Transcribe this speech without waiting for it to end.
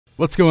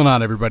What's going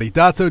on, everybody?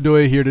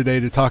 Dotodoya here today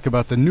to talk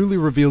about the newly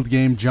revealed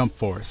game Jump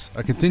Force,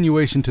 a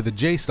continuation to the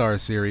J-Star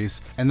series,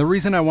 and the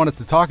reason I wanted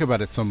to talk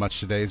about it so much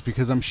today is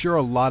because I'm sure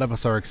a lot of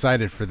us are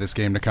excited for this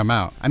game to come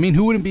out. I mean,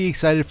 who wouldn't be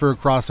excited for a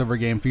crossover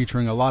game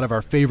featuring a lot of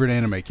our favorite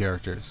anime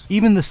characters?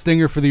 Even the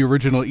stinger for the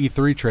original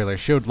E3 trailer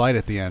showed light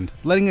at the end,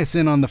 letting us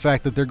in on the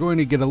fact that they're going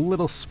to get a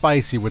little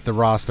spicy with the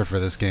roster for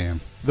this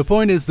game. The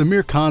point is, the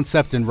mere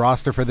concept and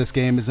roster for this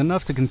game is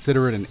enough to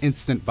consider it an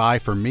instant buy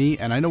for me,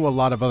 and I know a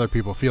lot of other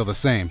people feel the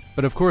same.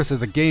 But of course,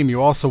 as a game,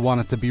 you also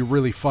want it to be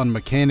really fun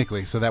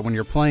mechanically, so that when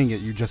you're playing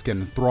it, you just get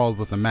enthralled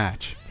with the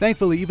match.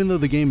 Thankfully, even though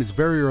the game is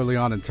very early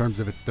on in terms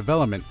of its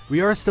development,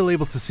 we are still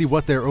able to see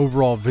what their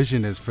overall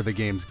vision is for the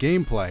game's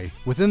gameplay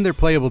within their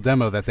playable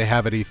demo that they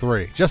have at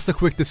E3. Just a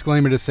quick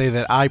disclaimer to say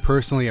that I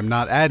personally am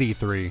not at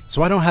E3,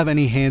 so I don't have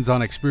any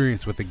hands-on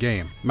experience with the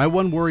game. My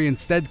one worry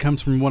instead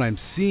comes from what I'm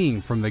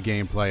seeing from the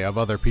gameplay of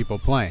other people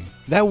playing.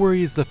 That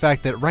worry is the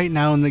fact that right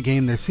now in the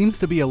game there seems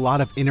to be a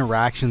lot of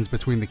interactions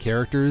between the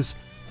characters,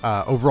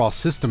 overall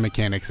system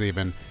mechanics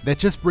even, that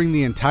just bring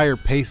the entire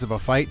pace of a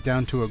fight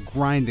down to a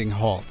grinding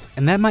halt.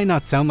 And that might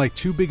not sound like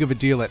too big of a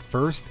deal at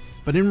first,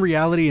 but in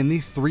reality, in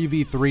these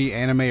 3v3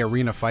 anime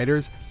arena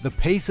fighters, the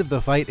pace of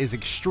the fight is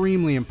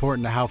extremely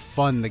important to how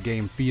fun the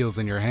game feels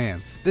in your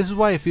hands. This is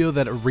why I feel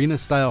that arena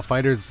style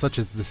fighters such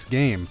as this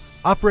game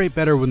operate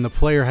better when the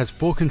player has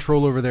full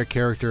control over their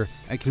character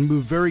and can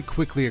move very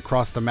quickly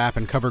across the map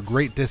and cover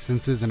great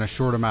distances in a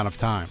short amount of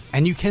time.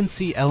 And you can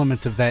see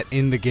elements of that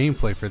in the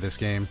gameplay for this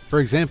game. For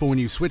example, when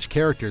you switch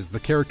characters, the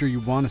character you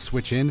want to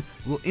switch in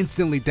will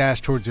instantly dash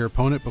towards your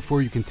opponent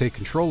before you can take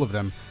control of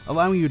them,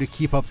 allowing you to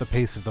keep up the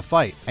pace of the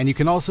fight. And you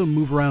can also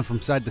move around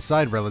from side to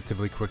side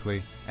relatively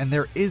quickly. And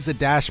there is a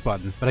dash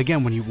button, but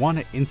again, when you want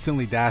to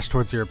instantly dash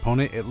towards your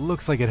opponent, it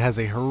looks like it has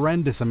a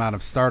horrendous amount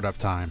of startup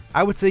time.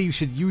 I would say you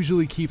should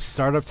usually keep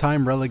startup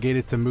time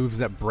relegated to moves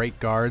that break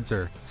guards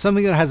or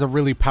something that has a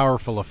really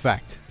powerful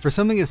effect. For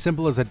something as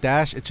simple as a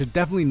dash, it should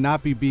definitely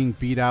not be being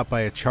beat out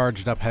by a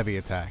charged up heavy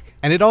attack.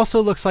 And it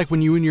also looks like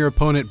when you and your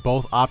opponent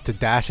both opt to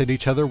dash at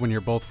each other when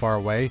you're both far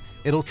away,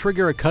 it'll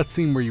trigger a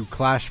cutscene where you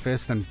clash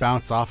fists and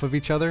bounce off of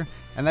each other,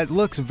 and that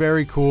looks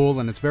very cool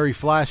and it's very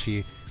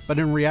flashy. But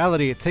in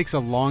reality, it takes a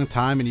long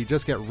time and you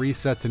just get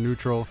reset to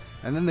neutral,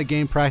 and then the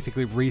game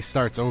practically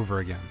restarts over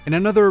again. In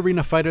another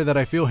arena fighter that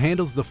I feel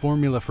handles the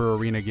formula for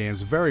arena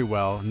games very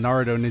well,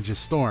 Naruto Ninja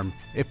Storm,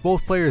 if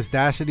both players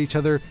dash at each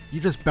other,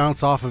 you just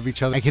bounce off of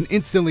each other and can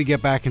instantly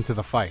get back into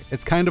the fight.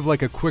 It's kind of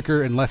like a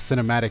quicker and less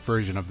cinematic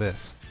version of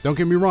this. Don't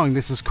get me wrong,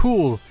 this is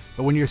cool,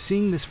 but when you're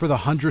seeing this for the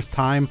 100th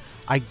time,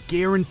 I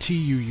guarantee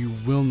you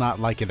will not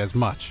like it as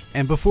much.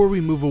 And before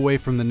we move away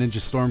from the Ninja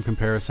Storm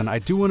comparison, I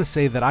do want to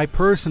say that I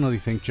personally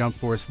think Jump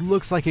Force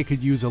looks like it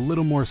could use a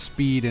little more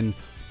speed in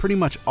pretty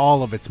much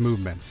all of its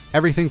movements.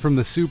 Everything from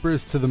the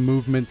supers to the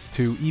movements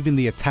to even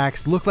the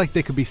attacks look like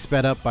they could be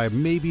sped up by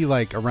maybe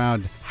like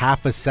around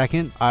half a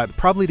second,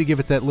 probably to give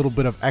it that little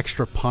bit of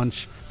extra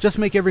punch. Just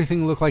make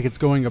everything look like it's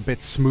going a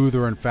bit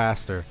smoother and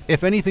faster.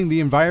 If anything, the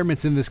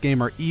environments in this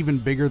game are even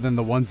bigger than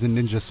the ones in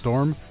Ninja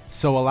Storm,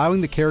 so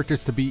allowing the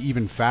characters to be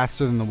even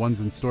faster than the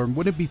ones in Storm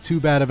wouldn't be too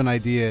bad of an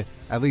idea,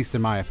 at least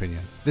in my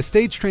opinion. The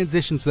stage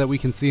transitions that we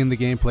can see in the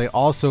gameplay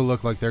also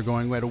look like they're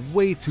going at a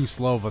way too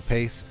slow of a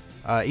pace.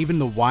 Even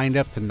the wind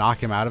up to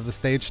knock him out of the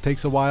stage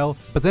takes a while,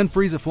 but then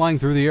Frieza flying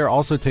through the air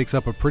also takes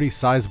up a pretty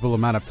sizable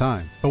amount of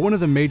time. But one of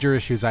the major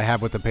issues I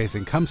have with the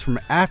pacing comes from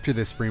after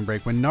this spring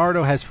break when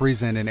Naruto has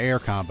Frieza in an air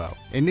combo.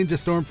 In Ninja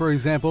Storm, for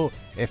example,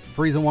 if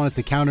Frieza wanted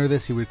to counter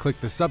this, he would click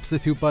the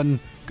substitute button,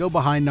 go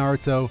behind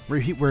Naruto,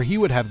 where he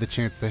would have the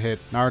chance to hit.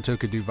 Naruto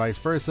could do vice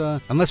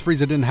versa, unless Frieza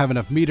didn't have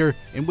enough meter,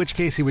 in which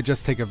case he would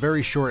just take a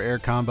very short air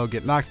combo,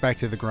 get knocked back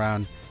to the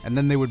ground, and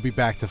then they would be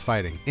back to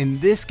fighting. In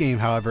this game,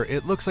 however,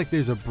 it looks like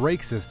there's a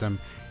break system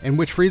in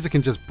which Frieza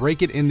can just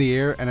break it in the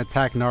air and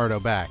attack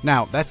Naruto back.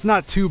 Now, that's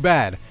not too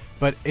bad,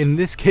 but in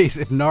this case,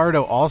 if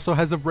Naruto also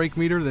has a break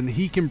meter, then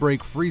he can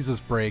break Frieza's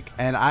break,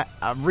 and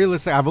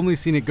realistically, I've only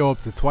seen it go up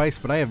to twice,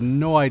 but I have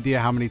no idea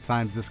how many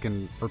times this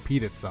can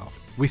repeat itself.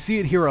 We see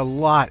it here a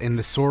lot in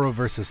the Zoro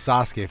versus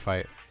Sasuke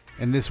fight.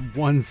 In this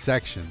one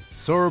section,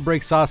 Zoro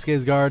breaks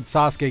Sasuke's guard,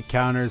 Sasuke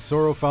counters,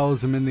 Zoro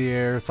follows him in the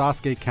air,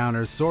 Sasuke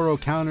counters, Zoro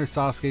counters,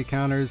 Sasuke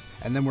counters,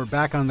 and then we're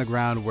back on the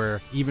ground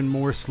where even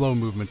more slow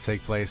movements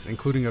take place,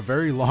 including a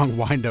very long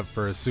windup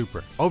for a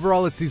super.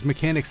 Overall, it's these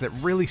mechanics that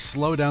really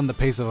slow down the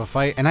pace of a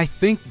fight, and I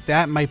think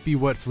that might be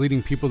what's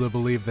leading people to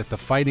believe that the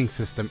fighting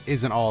system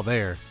isn't all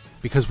there,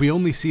 because we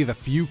only see the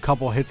few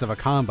couple hits of a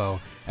combo,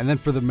 and then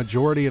for the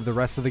majority of the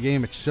rest of the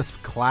game, it's just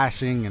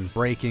clashing and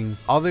breaking.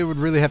 All they would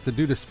really have to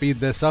do to speed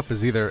this up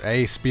is either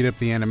A, speed up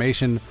the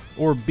animation,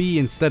 or B,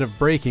 instead of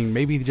breaking,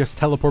 maybe just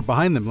teleport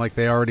behind them like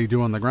they already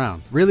do on the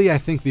ground. Really, I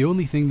think the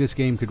only thing this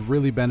game could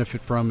really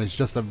benefit from is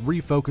just a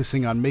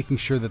refocusing on making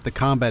sure that the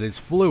combat is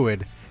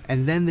fluid,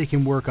 and then they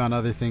can work on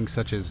other things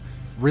such as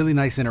really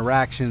nice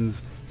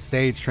interactions,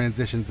 stage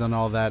transitions and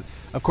all that.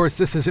 Of course,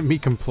 this isn't me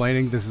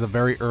complaining, this is a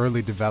very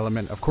early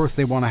development. Of course,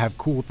 they want to have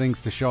cool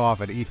things to show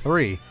off at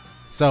E3.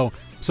 So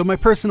So my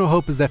personal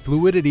hope is that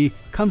fluidity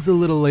comes a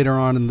little later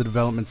on in the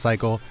development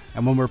cycle,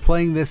 and when we're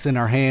playing this in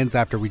our hands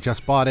after we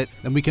just bought it,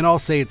 then we can all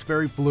say it's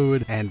very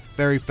fluid and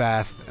very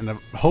fast and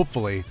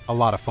hopefully a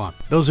lot of fun.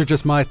 Those are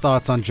just my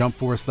thoughts on Jump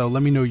Force though.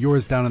 Let me know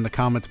yours down in the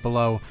comments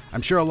below.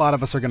 I'm sure a lot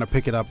of us are going to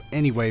pick it up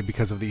anyway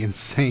because of the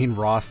insane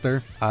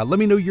roster. Let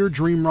me know your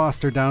dream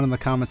roster down in the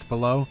comments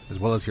below, as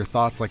well as your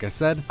thoughts like I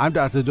said. I'm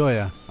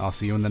Dotodoya. I'll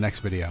see you in the next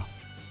video.